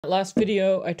Last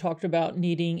video, I talked about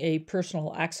needing a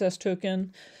personal access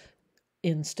token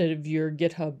instead of your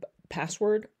GitHub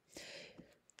password.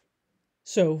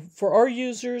 So for our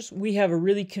users, we have a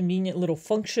really convenient little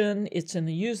function. It's in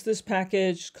the usethis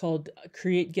package called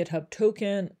create GitHub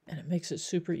token, and it makes it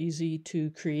super easy to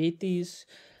create these.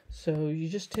 So you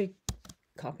just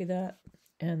copy that,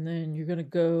 and then you're going to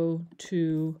go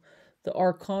to the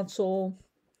R console,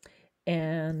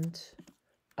 and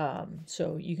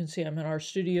so you can see I'm in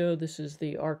RStudio. This is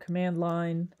the R command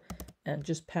line, and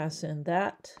just pass in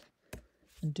that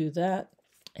and do that,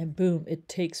 and boom, it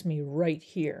takes me right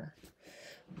here.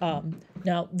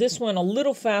 Now this went a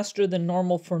little faster than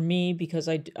normal for me because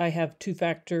I have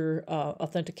two-factor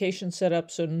authentication set up.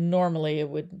 So normally it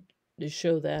would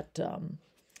show that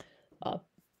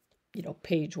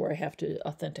page where I have to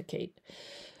authenticate.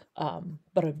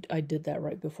 But I did that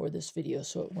right before this video,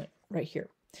 so it went right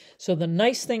here. So the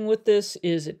nice thing with this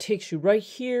is it takes you right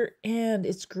here, and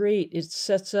it's great. It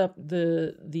sets up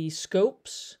the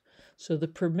scopes. So the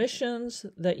permissions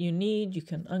that you need, you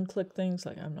can unclick things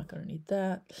like I'm not going to need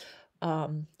that.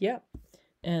 Yeah.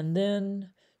 And then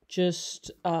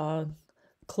just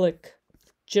click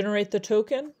generate the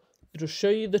token. It'll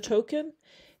show you the token,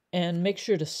 and make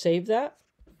sure to save that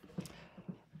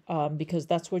because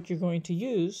that's what you're going to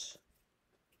use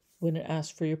when it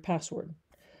asks for your password.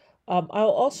 I'll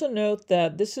also note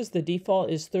that this is the default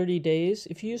is 30 days.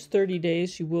 If you use 30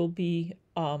 days, you will be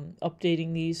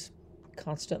updating these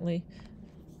constantly.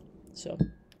 So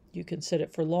you can set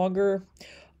it for longer.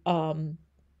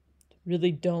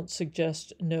 Really don't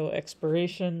suggest no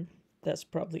expiration. That's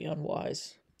probably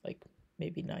unwise, like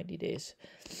maybe 90 days.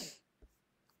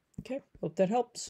 Okay, hope that helps.